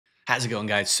How's it going,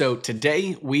 guys? So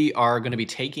today we are going to be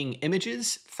taking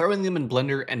images, throwing them in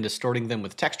Blender and distorting them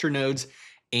with texture nodes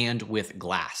and with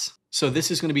glass. So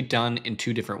this is going to be done in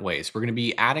two different ways. We're going to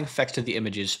be adding effects to the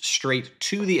images straight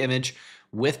to the image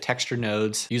with texture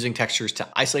nodes, using textures to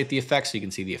isolate the effect so you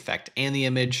can see the effect and the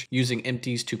image, using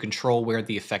empties to control where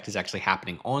the effect is actually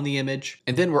happening on the image.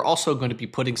 And then we're also going to be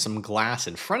putting some glass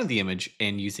in front of the image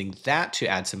and using that to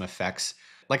add some effects.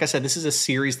 Like I said, this is a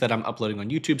series that I'm uploading on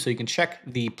YouTube, so you can check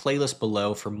the playlist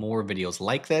below for more videos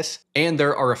like this. And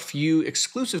there are a few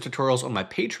exclusive tutorials on my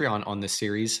Patreon on this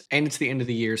series, and it's the end of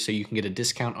the year, so you can get a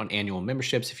discount on annual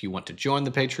memberships if you want to join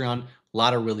the Patreon. A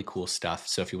lot of really cool stuff.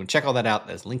 So if you want to check all that out,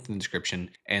 that's linked in the description,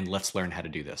 and let's learn how to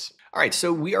do this. All right,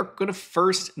 so we are going to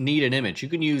first need an image. You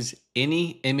can use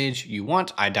any image you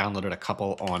want. I downloaded a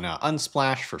couple on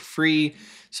Unsplash for free.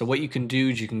 So what you can do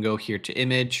is you can go here to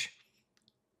Image,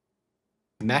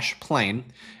 Mesh Plane,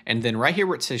 and then right here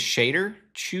where it says Shader,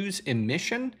 choose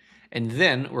Emission, and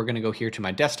then we're going to go here to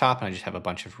my desktop, and I just have a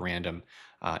bunch of random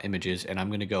images, and I'm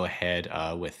going to go ahead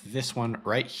with this one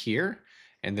right here,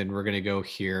 and then we're going to go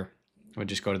here. We'll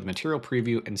just go to the material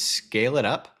preview and scale it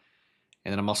up,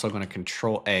 and then I'm also going to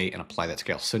Control A and apply that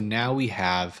scale. So now we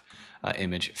have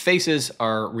image. Faces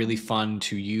are really fun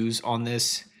to use on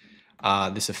this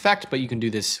effect, but you can do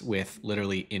this with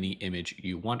literally any image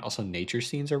you want. Also, nature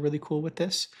scenes are really cool with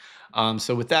this.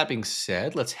 So with that being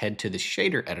said, let's head to the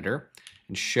shader editor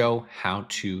and show how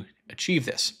to achieve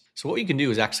this. So what you can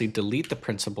do is actually delete the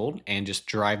principled and just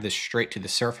drive this straight to the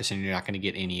surface, and you're not going to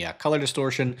get any color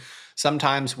distortion.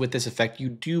 Sometimes with this effect, you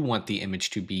do want the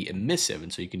image to be emissive,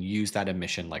 and so you can use that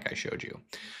emission like I showed you.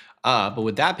 But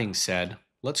with that being said,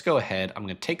 let's go ahead. I'm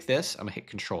going to take this. I'm going to hit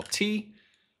Control T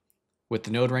with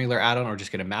the Node Wrangler add-on, or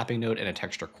just get a mapping node and a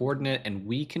texture coordinate, and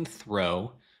we can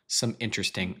throw some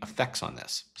interesting effects on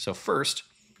this. So first,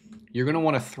 you're going to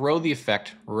want to throw the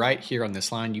effect right here on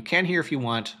this line. You can here if you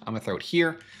want. I'm going to throw it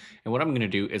here. And what I'm going to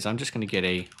do is I'm just going to get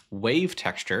a wave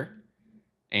texture,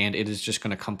 and it is just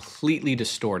going to completely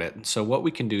distort it. And so what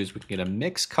we can do is we can get a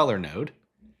mix color node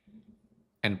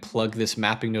and plug this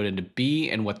mapping node into B.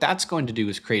 And what that's going to do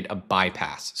is create a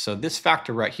bypass. So this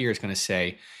factor right here is going to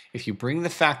say, if you bring the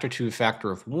factor to a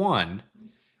factor of 1,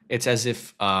 it's as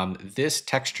if this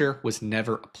texture was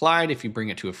never applied. If you bring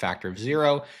it to a factor of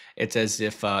 0, it's as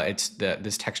if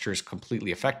this texture is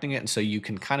completely affecting it. And so you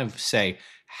can kind of say,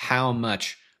 how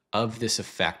much of this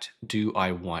effect do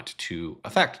I want to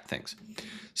affect things?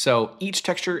 So each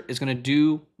texture is going to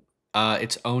do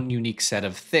its own unique set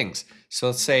of things. So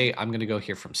let's say I'm going to go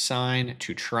here from sine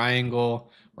to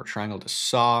triangle, or triangle to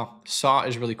saw. Saw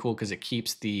is really cool because it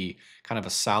keeps the kind of a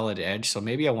solid edge. So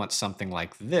maybe I want something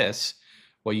like this.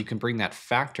 Well, you can bring that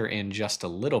factor in just a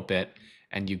little bit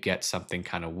and you get something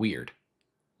kind of weird.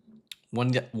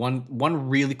 One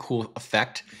really cool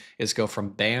effect is go from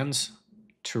bands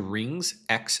to rings,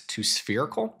 X to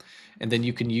spherical, and then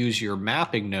you can use your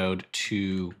mapping node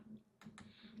to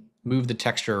move the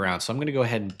texture around. So I'm going to go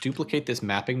ahead and duplicate this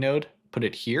mapping node, put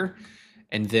it here,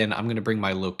 and then I'm going to bring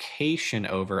my location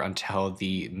over until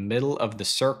the middle of the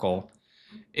circle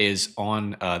is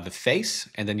on the face.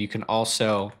 And then you can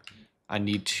also,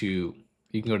 you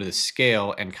can go to the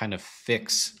scale and kind of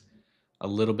fix a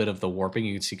little bit of the warping.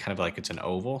 You can see kind of like it's an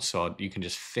oval. So you can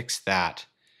just fix that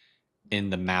in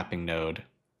the mapping node.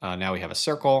 Now we have a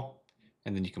circle,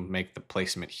 and then you can make the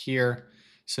placement here.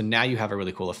 So now you have a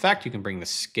really cool effect. You can bring the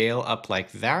scale up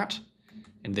like that,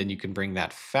 and then you can bring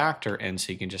that factor in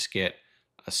so you can just get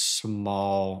a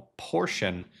small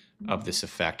portion of this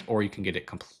effect, or you can get it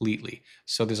completely.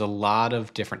 So there's a lot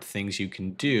of different things you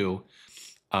can do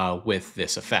with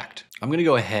this effect. I'm going to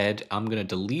go ahead, I'm going to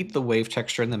delete the wave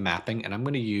texture and the mapping, and I'm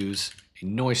going to use a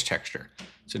noise texture.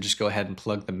 So just go ahead and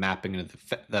plug the mapping into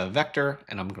the vector,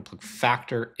 and I'm going to plug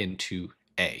factor into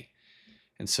A.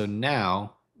 And so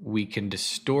now we can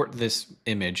distort this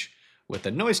image with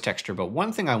a noise texture. But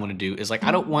one thing I want to do is, like,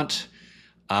 I don't want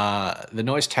the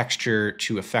noise texture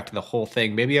to affect the whole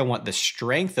thing. Maybe I want the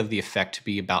strength of the effect to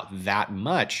be about that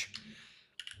much,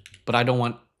 but I don't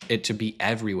want it to be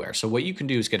everywhere. So what you can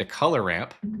do is get a color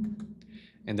ramp,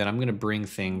 and then I'm going to bring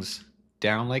things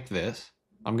down like this.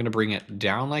 I'm going to bring it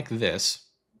down like this.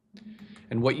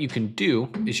 And what you can do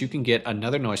is you can get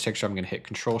another noise texture. I'm going to hit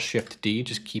Control-Shift-D,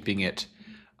 just keeping it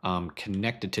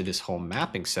connected to this whole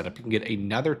mapping setup. You can get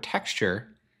another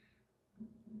texture,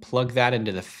 plug that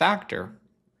into the factor,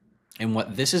 and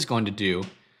what this is going to do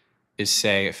is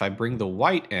say, if I bring the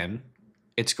white in,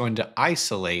 it's going to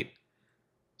isolate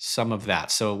some of that.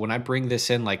 So when I bring this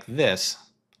in like this,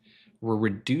 we're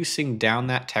reducing down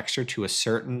that texture to a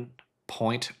certain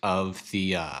point of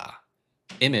the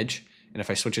image. And if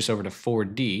I switch this over to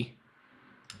 4D,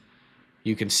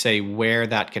 You can say where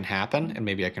that can happen, and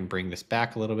maybe I can bring this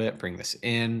back a little bit, bring this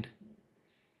in.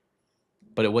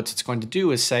 But what it's going to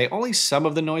do is say only some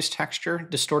of the noise texture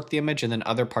distort the image and then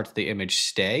other parts of the image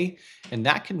stay. And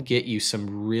that can get you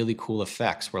some really cool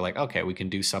effects where like, okay, we can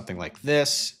do something like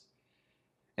this.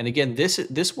 And again,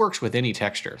 this works with any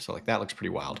texture. So like that looks pretty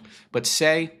wild. But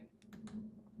say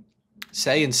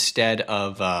instead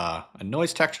of a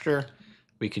noise texture,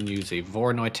 we can use a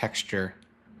Voronoi texture,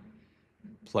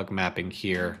 plug mapping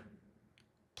here,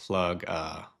 plug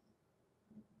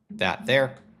that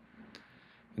there.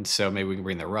 And so maybe we can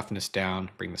bring the roughness down,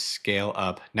 bring the scale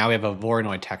up. Now we have a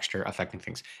Voronoi texture affecting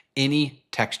things. Any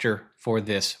texture for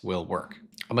this will work.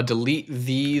 I'm gonna delete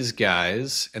these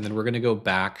guys, and then we're gonna go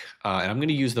back, and I'm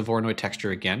gonna use the Voronoi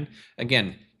texture again.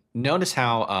 Again, notice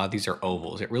how these are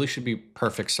ovals. It really should be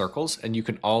perfect circles, and you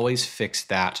can always fix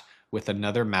that with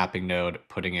another mapping node,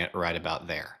 putting it right about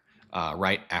there,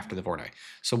 right after the Voronoi.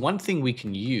 So one thing we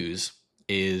can use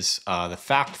is the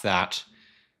fact that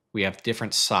we have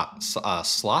different slots.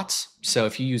 So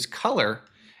if you use color,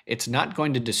 it's not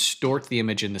going to distort the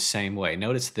image in the same way.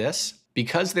 Notice this,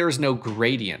 because there is no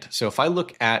gradient. So if I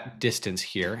look at distance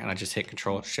here and I just hit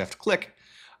Control Shift click,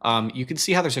 you can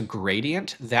see how there's a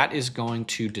gradient that is going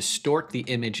to distort the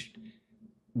image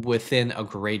within a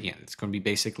gradient. It's going to be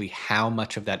basically how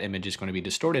much of that image is going to be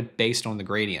distorted based on the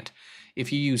gradient.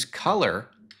 If you use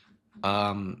color,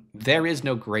 there is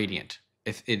no gradient.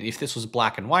 If this was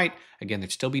black and white, again,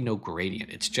 there'd still be no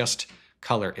gradient. It's just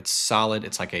color. It's solid.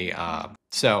 It's like a,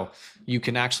 so you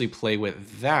can actually play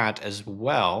with that as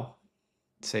well.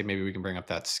 Say maybe we can bring up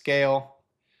that scale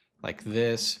like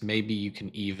this. Maybe you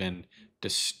can even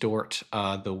distort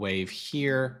the wave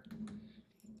here,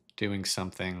 doing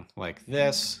something like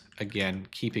this. Again,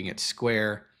 keeping it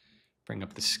square, bring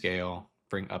up the scale,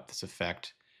 bring up this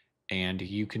effect, and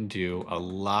you can do a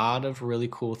lot of really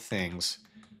cool things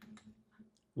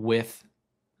with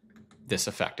this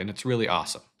effect, and it's really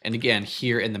awesome. And again,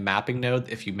 here in the mapping node,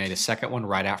 if you made a second one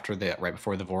right before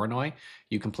the Voronoi,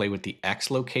 you can play with the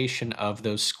X location of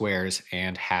those squares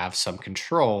and have some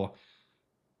control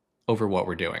over what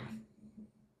we're doing.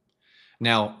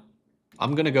 Now,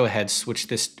 I'm gonna go ahead, switch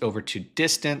this over to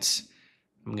distance.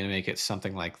 I'm gonna make it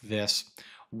something like this.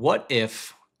 What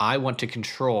if I want to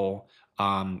control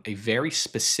a very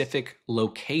specific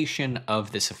location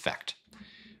of this effect?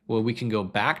 Well, we can go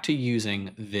back to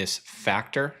using this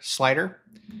factor slider,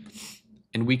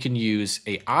 and we can use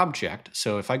a object.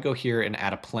 So if I go here and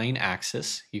add a plane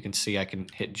axis, you can see I can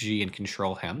hit G and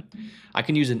control him. I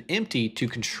can use an empty to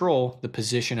control the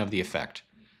position of the effect.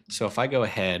 So if I go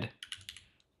ahead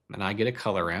and I get a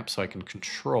color ramp, so I can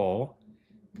control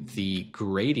the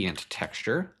gradient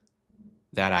texture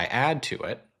that I add to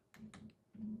it,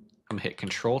 I'm gonna hit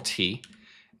Control T,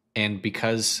 and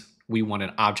because we want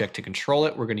an object to control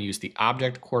it, we're going to use the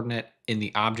object coordinate. In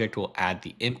the object, we'll add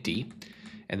the empty,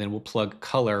 and then we'll plug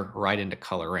color right into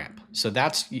color ramp. So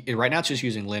that's, right now it's just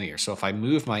using linear. So if I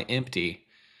move my empty,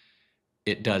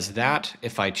 it does that.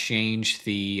 If I change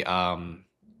the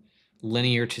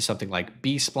linear to something like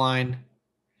B-spline,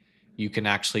 you can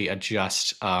actually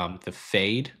adjust the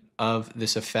fade of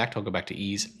this effect. I'll go back to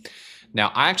ease.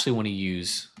 Now I actually want to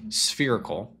use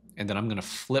spherical, and then I'm going to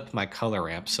flip my color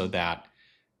ramp so that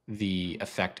the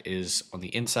effect is on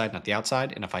the inside, not the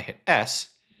outside. And if I hit S,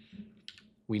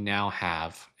 we now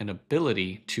have an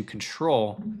ability to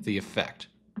control the effect.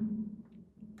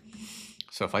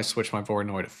 So if I switch my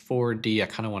Voronoi to 4D, I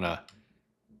kind of want to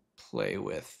play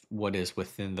with what is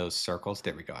within those circles.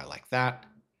 There we go. I like that.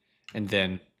 And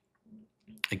then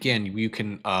again, you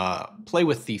can play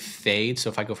with the fade. So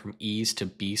if I go from ease to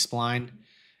B-spline,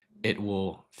 it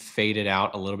will fade it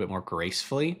out a little bit more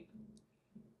gracefully.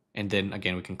 And then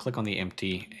again, we can click on the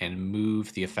empty and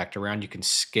move the effect around. You can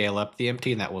scale up the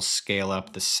empty, and that will scale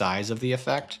up the size of the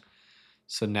effect.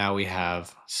 So now we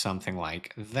have something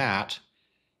like that,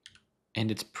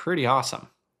 and it's pretty awesome.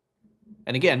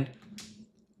 And again,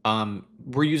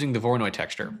 we're using the Voronoi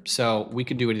texture, so we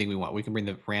can do anything we want. We can bring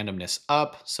the randomness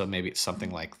up, so maybe it's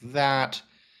something like that.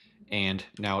 And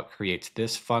now it creates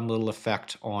this fun little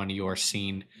effect on your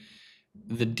scene.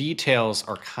 The details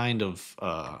are kind of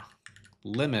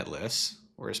limitless.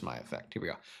 Where's my effect? Here we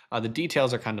go. The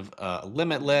details are kind of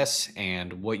limitless,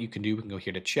 and what you can do, we can go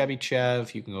here to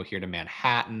Chebyshev, you can go here to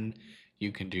Manhattan,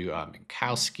 you can do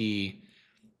Minkowski.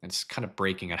 It's kind of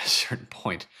breaking at a certain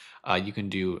point. You can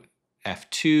do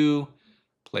F2,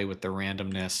 play with the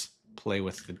randomness, play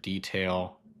with the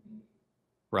detail,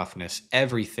 roughness.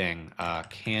 Everything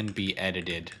can be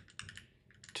edited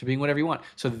to being whatever you want.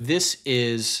 So this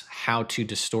is how to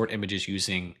distort images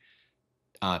using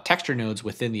texture nodes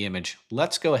within the image,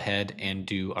 let's go ahead and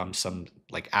do some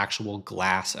like actual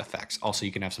glass effects. Also,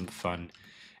 you can have some fun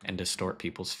and distort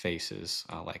people's faces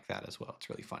like that as well. It's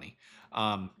really funny.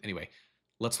 Anyway,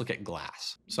 let's look at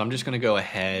glass. So I'm just going to go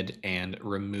ahead and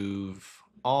remove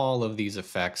all of these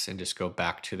effects and just go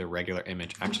back to the regular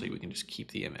image. Actually, we can just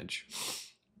keep the image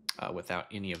without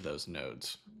any of those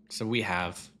nodes. So we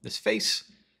have this face.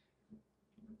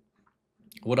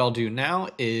 What I'll do now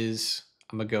is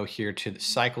I'm gonna go here to the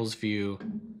cycles view,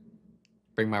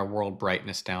 bring my world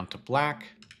brightness down to black.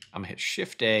 I'm gonna hit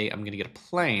Shift A, I'm gonna get a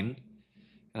plane,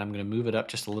 and I'm gonna move it up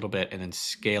just a little bit and then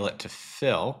scale it to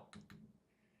fill.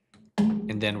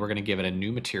 And then we're gonna give it a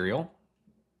new material,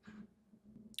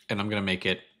 and I'm gonna make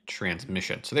it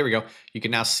transmission. So there we go. You can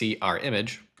now see our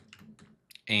image,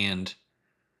 and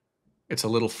it's a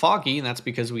little foggy, and that's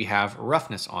because we have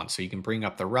roughness on. So you can bring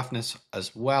up the roughness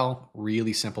as well.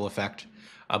 Really simple effect,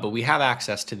 but we have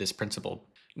access to this principle.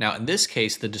 Now, in this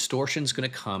case, the distortion is going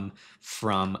to come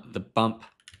from the bump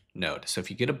node. So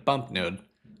if you get a bump node,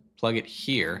 plug it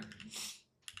here,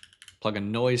 plug a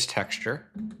noise texture.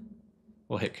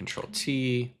 We'll hit Control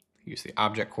T, use the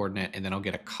object coordinate, and then I'll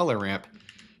get a color ramp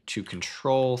to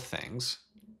control things.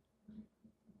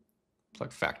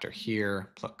 Plug factor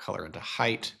here, plug color into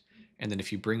height. And then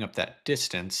if you bring up that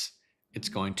distance, it's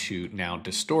going to now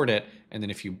distort it. And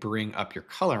then if you bring up your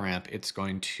color ramp, it's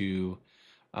going to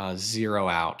zero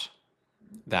out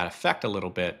that effect a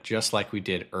little bit, just like we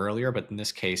did earlier. But in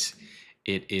this case,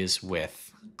 it is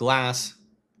with glass.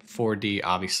 4D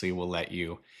obviously will let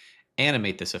you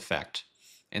animate this effect.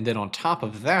 And then on top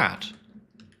of that,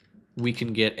 we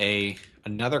can get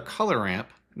another color ramp.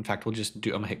 In fact, we'll just do,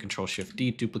 I'm gonna hit Control Shift D,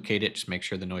 duplicate it, just make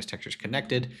sure the noise texture is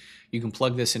connected. You can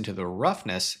plug this into the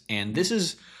roughness, and this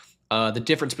is the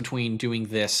difference between doing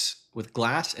this with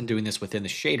glass and doing this within the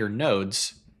shader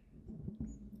nodes,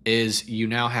 is you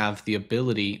now have the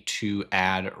ability to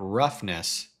add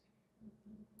roughness.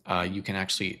 You can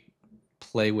actually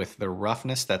play with the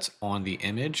roughness that's on the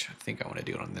image. I think I wanna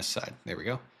do it on this side. There we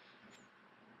go.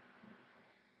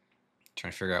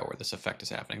 Trying to figure out where this effect is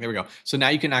happening. There we go. So now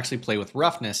you can actually play with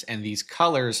roughness, and these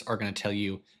colors are going to tell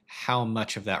you how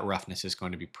much of that roughness is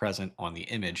going to be present on the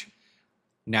image.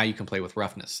 Now you can play with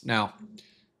roughness. Now,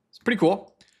 it's pretty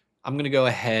cool. I'm going to go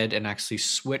ahead and actually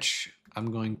switch.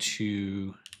 I'm going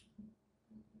to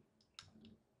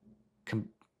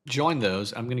join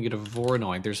those. I'm going to get a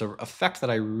Voronoi. There's an effect that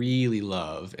I really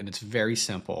love, and it's very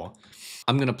simple.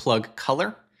 I'm going to plug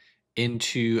color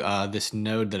into this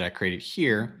node that I created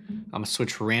here. I'm gonna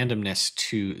switch randomness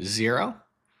to 0.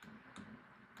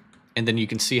 And then you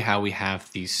can see how we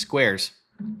have these squares.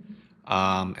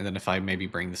 And then if I maybe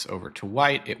bring this over to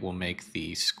white, it will make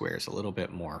the squares a little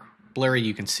bit more blurry.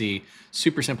 You can see,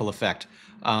 super simple effect.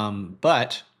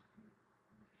 But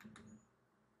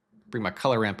bring my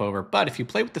color ramp over. But if you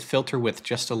play with the filter width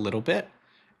just a little bit,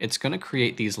 it's gonna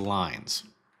create these lines.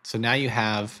 So now you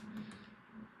have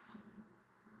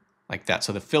like that.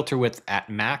 So the filter width at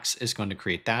max is going to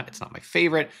create that. It's not my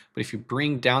favorite, but if you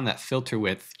bring down that filter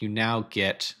width, you now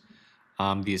get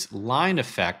these line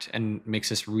effect, and makes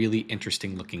this really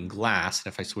interesting looking glass.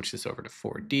 And if I switch this over to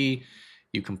 4D,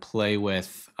 you can play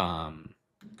with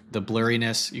the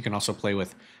blurriness. You can also play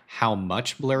with how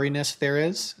much blurriness there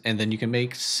is, and then you can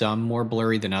make some more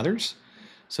blurry than others.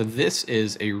 So this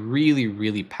is a really,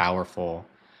 really powerful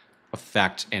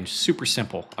effect and super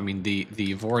simple. I mean, the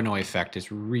Voronoi effect is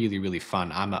really, really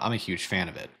fun. I'm a huge fan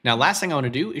of it. Now, last thing I want to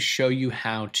do is show you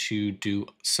how to do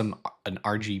an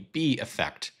RGB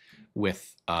effect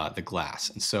with the glass.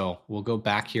 And so we'll go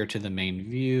back here to the main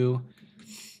view.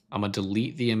 I'm gonna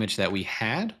delete the image that we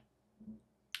had,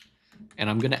 and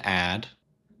I'm gonna add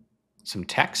some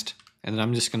text, and then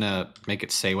I'm just gonna make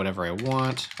it say whatever I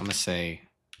want. I'm gonna say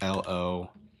LO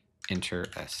enter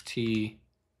ST.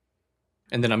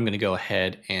 And then I'm going to go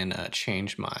ahead and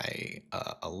change my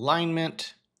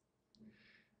alignment.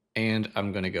 And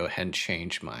I'm going to go ahead and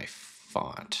change my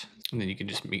font. And then you can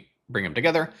just bring them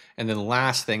together. And then the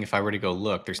last thing, if I were to go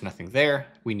look, there's nothing there.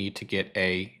 We need to get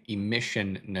a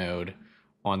emission node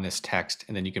on this text,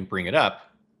 and then you can bring it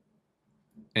up.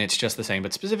 And it's just the same.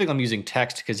 But specifically, I'm using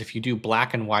text because if you do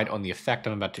black and white on the effect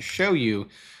I'm about to show you,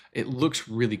 it looks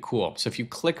really cool. So if you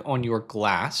click on your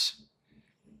glass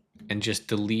and just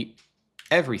delete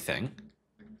everything,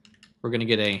 we're going to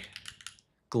get a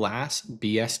glass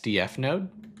BSDF node.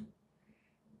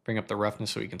 Bring up the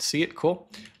roughness so we can see it. Cool.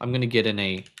 I'm going to get in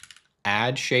a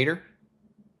add shader.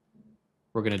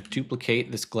 We're going to duplicate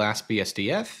this glass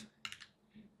BSDF,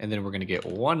 and then we're going to get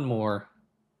one more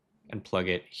and plug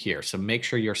it here. So make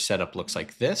sure your setup looks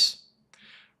like this.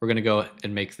 we're going to go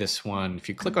and make this one, if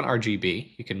you click on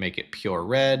RGB, you can make it pure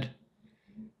red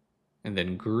and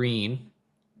then green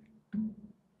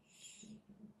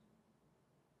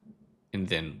and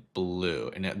then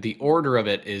blue. And the order of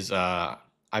it is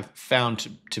I've found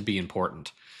to be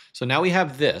important. So now we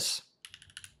have this.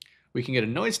 We can get a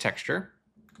noise texture,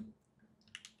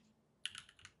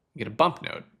 get a bump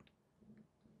node,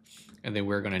 and then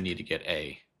we're going to need to get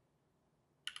a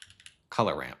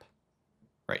color ramp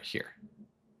right here.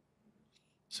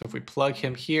 So if we plug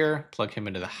him here, plug him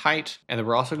into the height, and then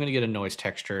we're also going to get a noise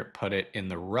texture, put it in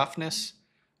the roughness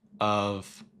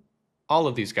of all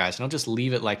of these guys. And I'll just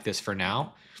leave it like this for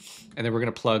now. And then we're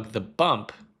going to plug the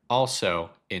bump also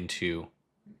into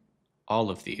all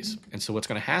of these. And so what's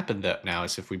going to happen now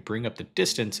is if we bring up the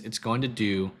distance, it's going to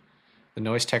do, the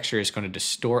noise texture is going to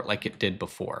distort like it did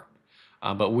before.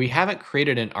 But we haven't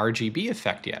created an RGB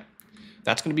effect yet.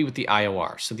 That's going to be with the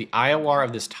IOR. So the IOR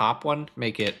of this top one,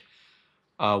 make it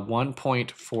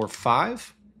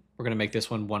 1.45. We're going to make this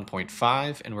one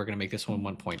 1.5, and we're going to make this one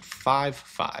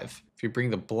 1.55. If you bring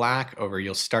the black over,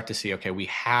 you'll start to see, okay, we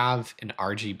have an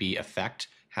RGB effect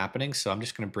happening. So I'm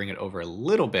just going to bring it over a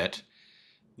little bit,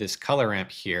 this color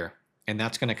ramp here, and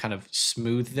that's going to kind of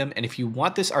smooth them. And if you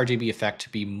want this RGB effect to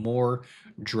be more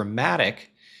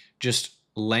dramatic, just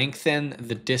lengthen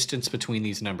the distance between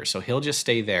these numbers. So he'll just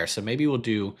stay there. So maybe we'll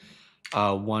do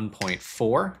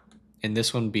 1.4, and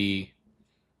this one be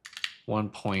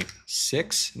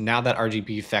 1.6. Now that RGB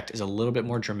effect is a little bit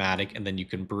more dramatic, and then you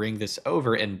can bring this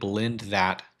over and blend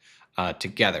that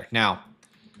together. Now,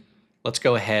 let's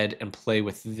go ahead and play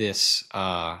with this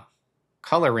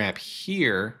color ramp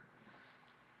here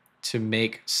to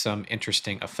make some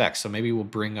interesting effects. So maybe we'll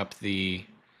bring up the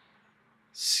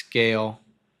scale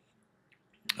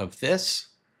of this,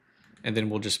 and then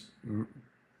we'll just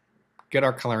get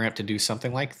our color ramp to do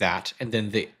something like that. And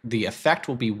then the effect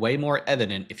will be way more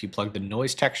evident if you plug the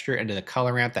noise texture into the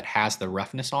color ramp that has the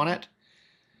roughness on it.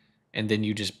 And then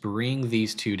you just bring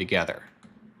these two together.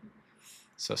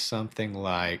 So something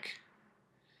like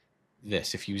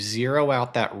this. If you zero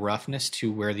out that roughness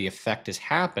to where the effect is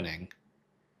happening,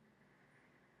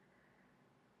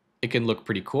 it can look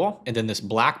pretty cool. And then this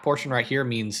black portion right here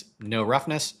means no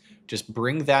roughness. Just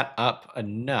bring that up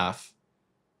enough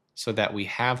so that we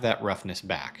have that roughness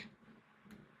back.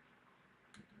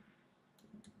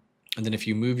 And then if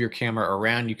you move your camera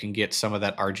around, you can get some of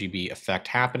that RGB effect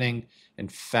happening. In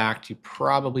fact, you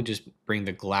probably just bring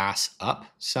the glass up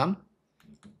some.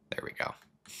 There we go.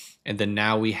 And then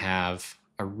now we have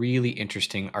a really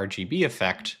interesting RGB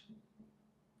effect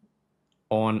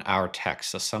on our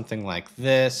text. So something like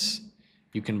this,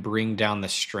 you can bring down the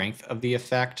strength of the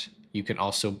effect. You can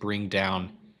also bring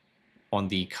down on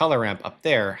the color ramp up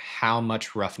there how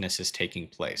much roughness is taking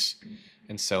place.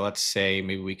 And so let's say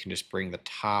maybe we can just bring the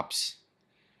tops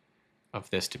of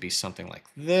this to be something like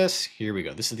this. Here we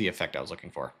go. This is the effect I was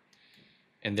looking for.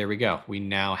 And there we go. We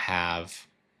now have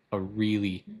a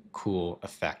really cool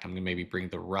effect. I'm going to maybe bring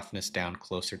the roughness down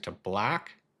closer to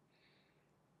black.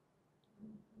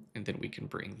 And then we can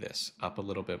bring this up a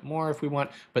little bit more if we want.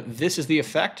 But this is the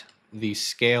effect. The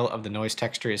scale of the noise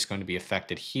texture is going to be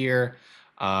affected here.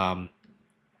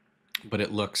 But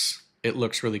it looks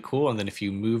really cool. And then if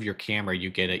you move your camera, you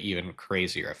get an even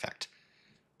crazier effect.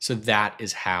 So that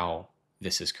is how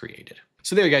this is created.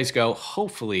 So there you guys go.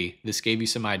 Hopefully this gave you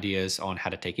some ideas on how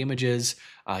to take images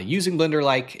using Blender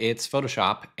like it's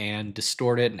Photoshop and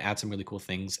distort it and add some really cool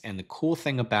things. And the cool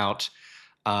thing about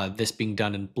this being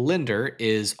done in Blender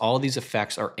is all these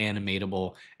effects are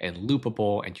animatable and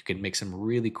loopable, and you can make some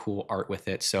really cool art with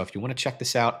it. So if you want to check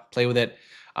this out, play with it,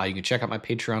 you can check out my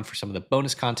Patreon for some of the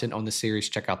bonus content on the series.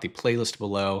 Check out the playlist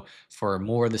below for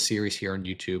more of the series here on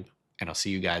YouTube, and I'll see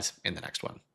you guys in the next one.